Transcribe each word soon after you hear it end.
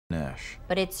hash.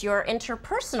 But it's your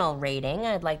interpersonal rating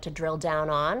I'd like to drill down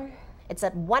on. It's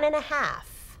at 1.5.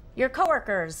 Your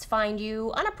coworkers find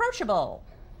you unapproachable,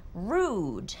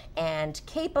 rude, and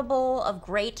capable of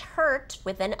great hurt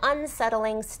with an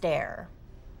unsettling stare.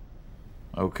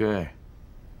 Okay.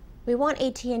 We want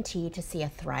AT&T to see a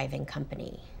thriving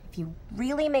company. If you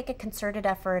really make a concerted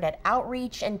effort at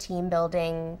outreach and team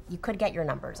building, you could get your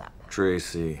numbers up.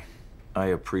 Tracy, I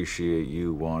appreciate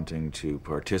you wanting to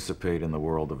participate in the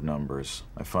world of numbers.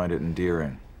 I find it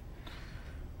endearing.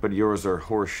 But yours are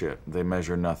horseshit. They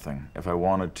measure nothing. If I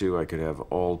wanted to, I could have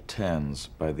all 10s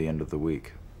by the end of the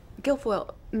week.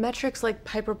 Gilfoyle, metrics like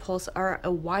Piper Pulse are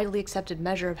a widely accepted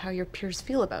measure of how your peers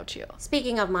feel about you.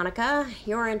 Speaking of Monica,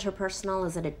 your interpersonal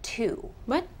is at a 2.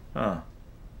 What? Huh.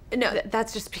 No,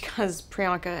 that's just because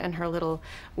Priyanka and her little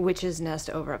witch's nest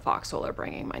over at Foxhole are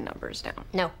bringing my numbers down.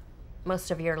 No. Most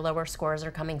of your lower scores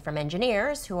are coming from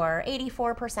engineers who are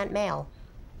 84% male.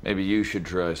 Maybe you should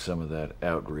try some of that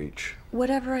outreach.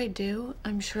 Whatever I do,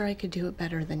 I'm sure I could do it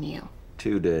better than you.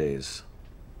 2 days.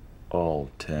 All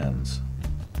 10s.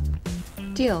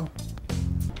 Deal.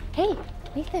 Hey,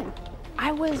 Nathan.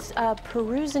 I was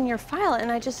perusing your file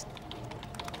and I just...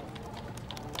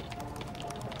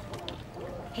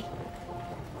 Hey.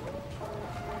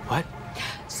 What?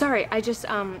 Sorry, I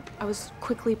was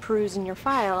quickly perusing your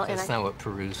file and That's not what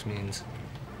peruse means.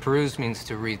 Peruse means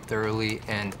to read thoroughly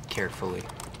and carefully.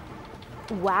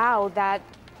 Wow,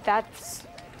 that's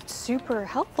super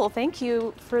helpful. Thank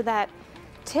you for that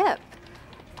tip.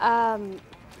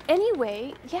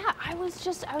 Anyway, yeah, I was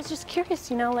just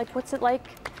curious, you know, like what's it like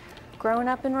growing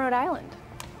up in Rhode Island?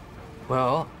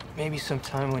 Well, maybe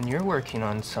sometime when you're working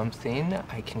on something,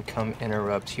 I can come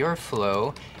interrupt your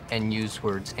flow and use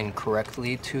words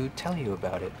incorrectly to tell you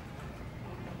about it.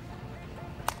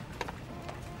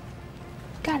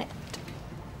 Got it.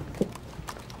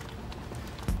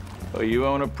 Oh, you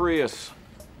own a Prius.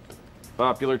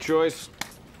 Popular choice?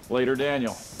 Later,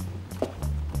 Daniel.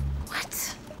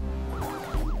 What?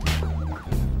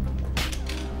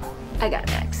 I got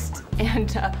next.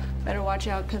 And better watch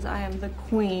out, because I am the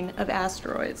queen of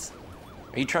asteroids.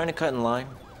 Are you trying to cut in line?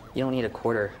 You don't need a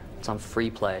quarter. It's on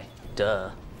free play. Duh.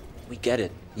 We get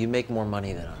it. You make more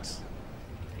money than us.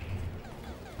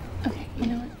 Okay, you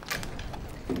know what?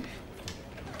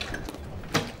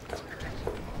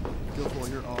 Gilfoyle,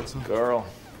 you're awesome. Carl,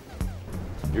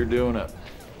 you're doing it.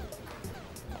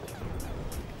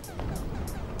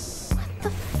 What the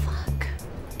fuck?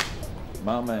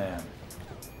 My man.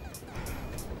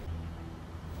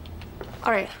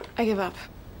 All right, I give up.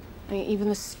 I mean, even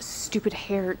this stupid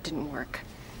hair didn't work.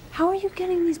 How are you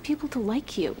getting these people to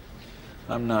like you?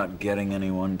 I'm not getting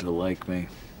anyone to like me.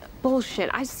 Bullshit,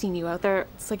 I've seen you out there.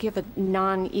 It's like you have a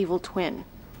non-evil twin.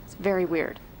 It's very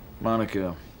weird.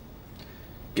 Monica,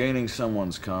 gaining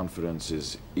someone's confidence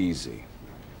is easy.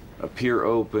 Appear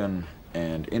open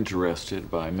and interested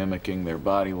by mimicking their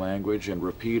body language and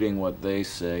repeating what they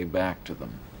say back to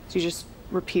them. So you just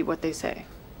repeat what they say?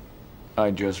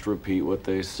 I just repeat what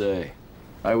they say.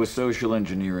 I was social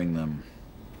engineering them.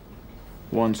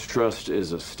 Once trust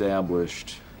is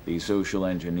established, the social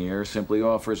engineer simply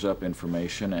offers up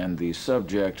information and the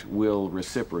subject will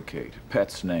reciprocate.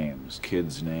 Pets' names,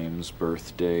 kids' names,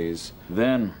 birthdays.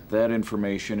 Then that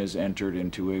information is entered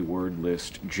into a word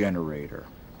list generator.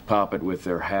 Pop it with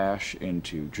their hash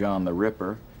into John the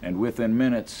Ripper, and within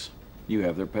minutes, you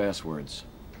have their passwords.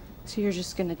 So you're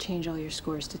just gonna change all your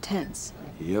scores to 10s?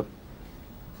 Yep.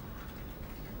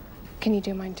 Can you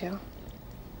do mine too?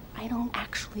 I don't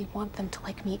actually want them to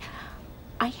like me.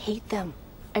 I hate them.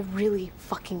 I really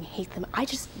fucking hate them. I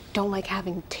just don't like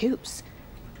having 2s.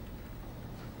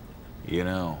 You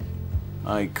know,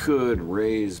 I could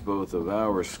raise both of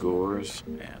our scores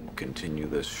and continue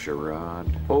this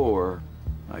charade, or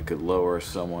I could lower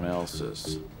someone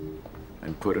else's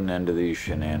and put an end to these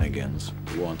shenanigans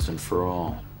once and for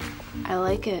all. I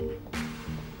like it.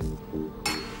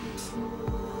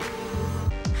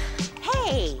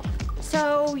 Hey!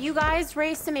 So you guys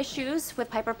raised some issues with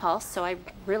Piper Pulse, so I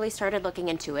really started looking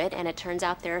into it, and it turns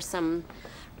out there are some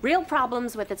real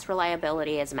problems with its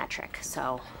reliability as a metric,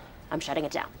 so I'm shutting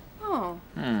it down. Oh.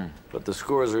 But the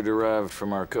scores are derived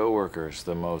from our coworkers,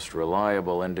 the most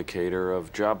reliable indicator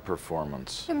of job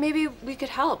performance. But maybe we could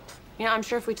help. You know, I'm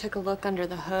sure if we took a look under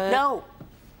the hood... No!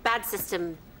 Bad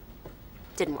system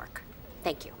didn't work.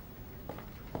 Thank you.